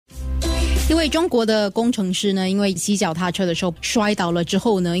一位中国的工程师呢，因为骑脚踏车的时候摔倒了之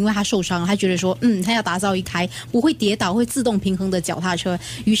后呢，因为他受伤了，他觉得说，他要打造一台不会跌倒、会自动平衡的脚踏车，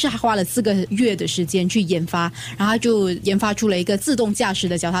于是他花了4个月的时间去研发，然后他就研发出了一个自动驾驶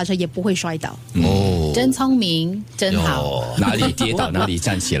的脚踏车，也不会摔倒。哦，真聪明，真好。哪里跌倒哪里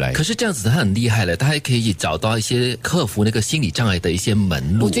站起来。可是这样子他很厉害了，他还可以找到一些克服那个心理障碍的一些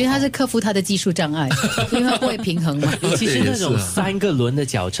门路。我觉得他是克服他的技术障碍，因为他不会平衡嘛。其实那种3个轮的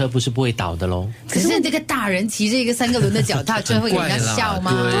脚车不是不会倒的咯。可是这个大人骑着一个3个轮的脚踏车会给人家笑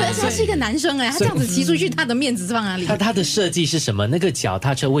吗？对，而且他是一个男生他这样子骑出去，他的面子放哪里？他的设计是什么？那个脚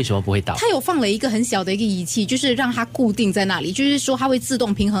踏车为什么不会倒？他有放了一个很小的一个仪器，就是让它固定在那里，就是说它会自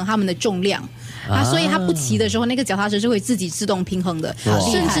动平衡它们的重量所以他不骑的时候，那个脚踏车是会自己自动平衡的，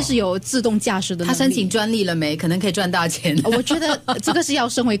甚至是有自动驾驶的能力。他申请专利了没？可能可以赚大钱。我觉得这个是要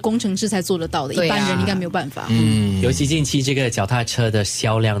身为工程师才做得到的，一般人应该没有办法。尤其近期这个脚踏车的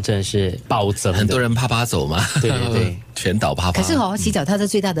销量真的是暴增，很多人啪走嘛。对对对，全倒啪。可是骑脚踏车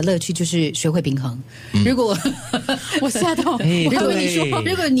最大的乐趣就是学会平衡。如果我吓到，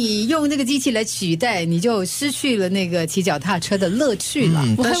如果你用那个机器来取代，你就失去了那个骑脚踏车的乐趣了。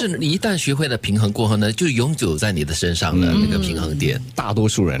但是你一旦学会了平衡过后呢，就永久在你的身上的那个平衡点。大多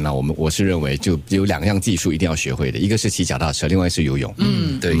数人呢，我是认为就有2样技术一定要学会的，一个是骑脚踏车，另外是游泳。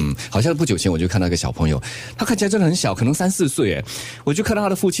对，好像不久前我就看到一个小朋友，他看起来真的很小，可能3、4岁我就看到他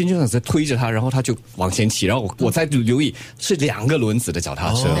的父亲就这样子推着他，然后他就往前骑，然后我才留意是2个轮子的脚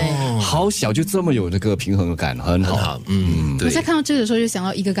踏车，好小就这么有那个平衡感，很好。我在看到这个的时候就想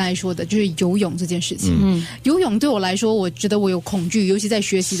到一个刚才说的，就是游泳这件事情。游泳对我来说，我觉得我有恐惧，尤其在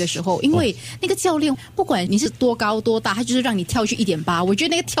学习的时候，因为那个教练不管你是多高多大，他就是让你跳去1.8。我觉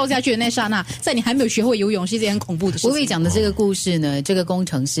得那个跳下去的那刹那，在你还没有学会游泳是一件很恐怖的事情。我为讲的这个故事呢，这个工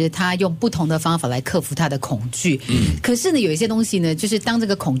程师他用不同的方法来克服他的恐惧。可是呢，有一些东西呢，就是当这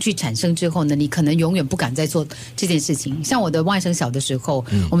个恐惧产生之后呢，你可能永远不敢再做这件事情。像我的外甥小的时候，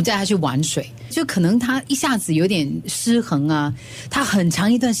我们带他去玩水，就可能他一下子有点失衡他很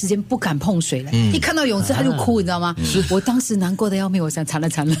长一段时间不敢碰水了。一看到泳池他就哭，你知道吗？我当时难过的要命，我想惨了，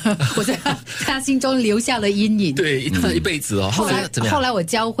我在他心中留下了阴影。对，一辈子后来我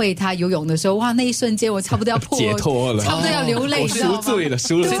教会他游泳的时候，哇，那一瞬间我差不多要解脱了，差不多要流泪，我赎罪了。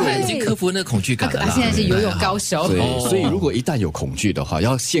现在已经克服那个恐惧感了。他现在是游泳高手。所以如果一旦有恐惧的话，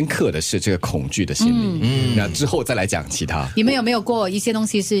要先克的是这个恐惧的心理，那之后再来讲其他。你们有没有过一些东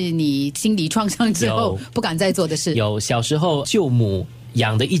西是你心理创伤之后不敢再做的事？有，小时候舅母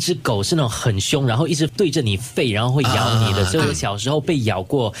养的一只狗是那种很凶，然后一直对着你吠，然后会咬你的。所以我小时候被咬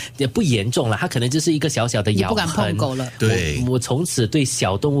过，也不严重了，它可能就是一个小小的咬痕。你不敢碰狗了。对，我从此对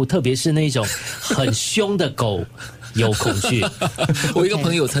小动物，特别是那种很凶的狗有恐惧。我一个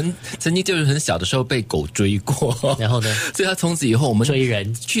朋友曾经就是很小的时候被狗追过，然后呢，所以他从此以后我们追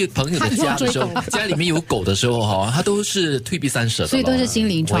人去朋友的家的时候，家里面有狗的时候他都是退避三舍的，所以都是心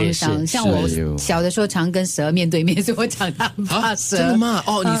灵创伤。像我小的时候常跟蛇面对面，所以我长大怕蛇。真的吗？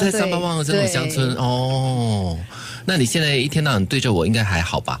你在三八旺的这种乡村那你现在一天到晚对着我应该还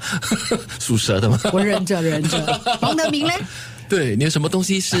好吧？属蛇的吗？我忍着。王德明呢？对，你有什么东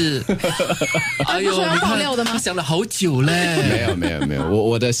西是？哎呦，你看他想了好久嘞。没有，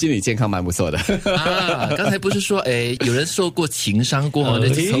我的心理健康蛮不错的。刚才不是说有人受过情伤过后，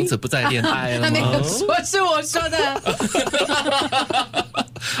就从此不再恋爱了吗？他没有说，是我说的。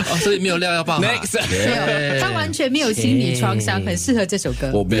所以没有料要爆。Next， 没有，他完全没有心理创伤，很适合这首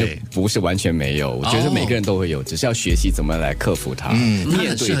歌。我不是完全没有，我觉得每个人都会有，只是要学习怎么来克服它。他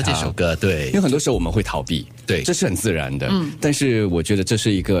很适合这首歌，对，因为很多时候我们会逃避，对，这是很自然的。但是我觉得这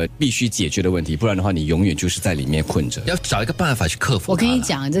是一个必须解决的问题，不然的话，你永远就是在里面困着。要找一个办法去克服。我跟你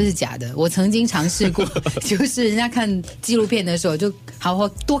讲，这是假的。我曾经尝试过，就是人家看纪录片的时候，就好好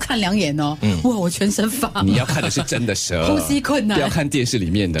多看2眼哇，我全身发麻。你要看的是真的蛇，呼吸困难，不要看电视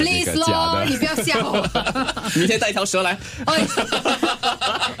里面的那个假的。你不要吓我。明天带一条蛇来。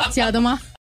假的吗？